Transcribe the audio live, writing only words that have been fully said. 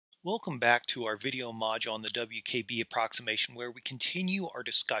Welcome back to our video module on the WKB approximation, where we continue our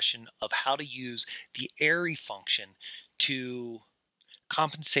discussion of how to use the Airy function to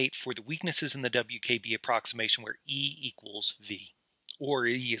compensate for the weaknesses in the WKB approximation where E equals V, or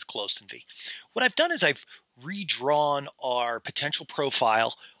E is close to V. What I've done is I've redrawn our potential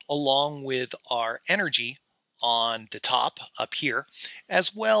profile along with our energy on the top up here,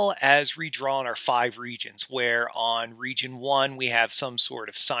 as well as redrawn our 5 regions, where on region 1 we have some sort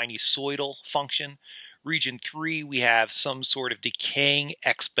of sinusoidal function. Region 3 we have some sort of decaying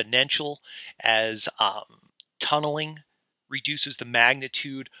exponential as tunneling reduces the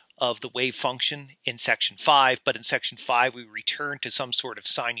magnitude of the wave function in section 5, but in section 5 we return to some sort of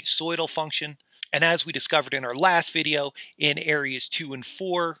sinusoidal function. And as we discovered in our last video, in areas 2 and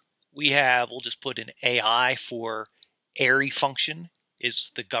 4, we have, we'll just put in AI for Airy function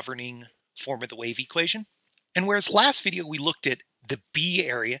is the governing form of the wave equation. And whereas last video we looked at the B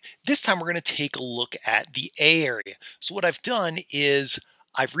area, this time we're going to take a look at the A area. So what I've done is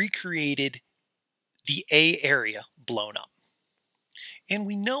I've recreated the A area blown up. And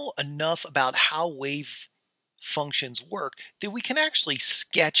we know enough about how wave functions work that we can actually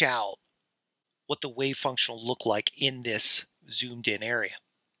sketch out what the wave function will look like in this zoomed in area.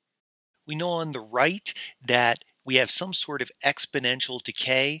 We know on the right that we have some sort of exponential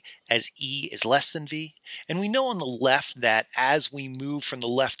decay as E is less than V. And we know on the left that as we move from the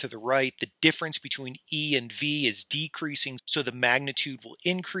left to the right, the difference between E and V is decreasing, so the magnitude will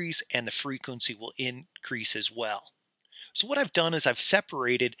increase and the frequency will increase as well. So what I've done is I've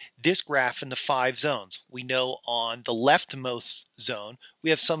separated this graph into 5 zones. We know on the leftmost zone, we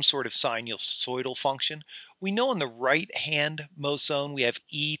have some sort of sinusoidal function. We know on the right-hand most zone, we have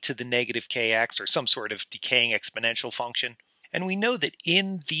e to the negative kx, or some sort of decaying exponential function. And we know that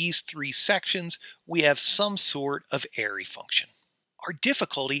in these 3 sections, we have some sort of Airy function. Our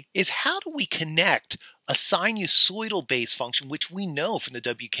difficulty is, how do we connect a sinusoidal base function, which we know from the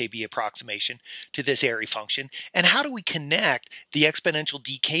WKB approximation, to this Airy function, and how do we connect the exponential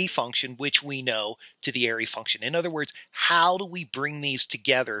decay function, which we know, to the Airy function? In other words, how do we bring these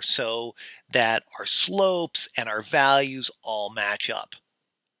together so that our slopes and our values all match up?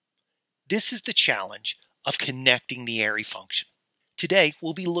 This is the challenge of connecting the Airy function. Today,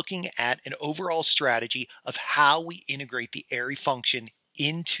 we'll be looking at an overall strategy of how we integrate the Airy function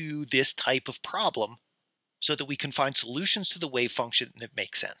into this type of problem so that we can find solutions to the wave function that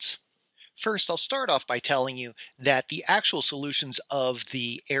make sense. First, I'll start off by telling you that the actual solutions of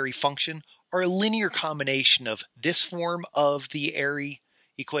the Airy function are a linear combination of this form of the Airy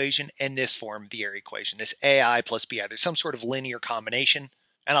equation and this form of the Airy equation, this AI plus BI. There's some sort of linear combination.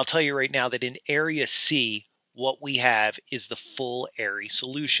 And I'll tell you right now that in area C, what we have is the full Airy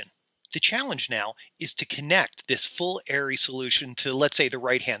solution. The challenge now is to connect this full Airy solution to, let's say, the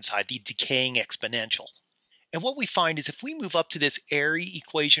right-hand side, the decaying exponential. And what we find is if we move up to this Airy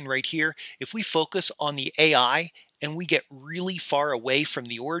equation right here, if we focus on the AI and we get really far away from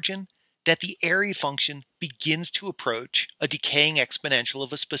the origin, that the Airy function begins to approach a decaying exponential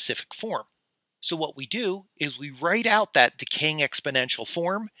of a specific form. So what we do is we write out that decaying exponential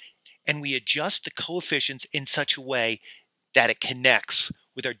form and we adjust the coefficients in such a way that it connects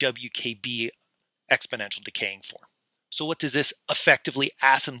with our WKB exponential decaying form. So what does this effectively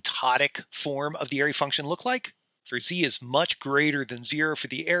asymptotic form of the Airy function look like? For z is much greater than 0 for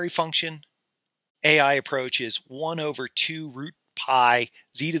the Airy function, AI approach is 1 over 2 root pi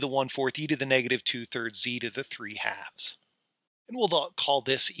z to the 1/4 e to the negative 2/3 z to the 3/2. And we'll call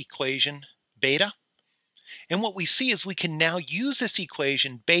this equation beta. And what we see is we can now use this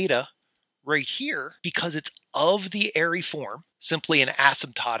equation beta right here because it's of the Airy form, simply an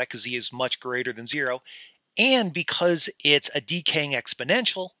asymptotic z is much greater than 0, and because it's a decaying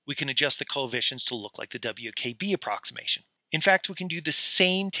exponential, we can adjust the coefficients to look like the WKB approximation. In fact, we can do the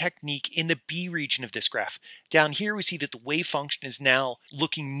same technique in the B region of this graph. Down here we see that the wave function is now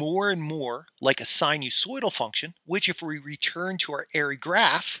looking more and more like a sinusoidal function, which if we return to our Airy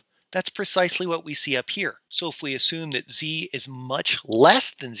graph, that's precisely what we see up here. So if we assume that z is much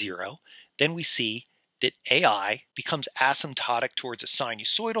less than 0, then we see that AI becomes asymptotic towards a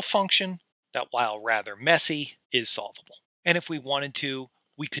sinusoidal function that, while rather messy, is solvable. And if we wanted to,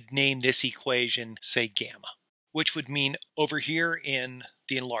 we could name this equation, say, gamma, which would mean over here in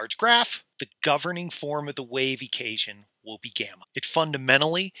the enlarged graph, the governing form of the wave equation will be gamma. It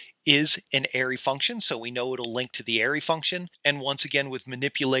fundamentally is an Airy function, so we know it'll link to the Airy function. And once again, with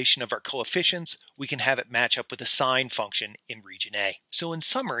manipulation of our coefficients, we can have it match up with a sine function in region A. So in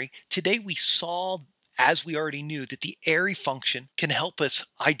summary, today we saw as we already knew, that the Airy function can help us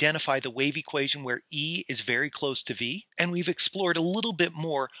identify the wave equation where E is very close to V. And we've explored a little bit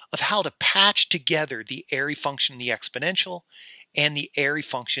more of how to patch together the Airy function and the exponential, and the Airy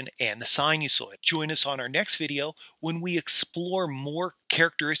function and the sinusoid. Join us on our next video when we explore more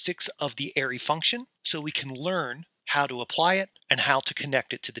characteristics of the Airy function so we can learn how to apply it and how to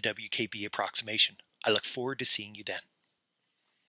connect it to the WKB approximation. I look forward to seeing you then.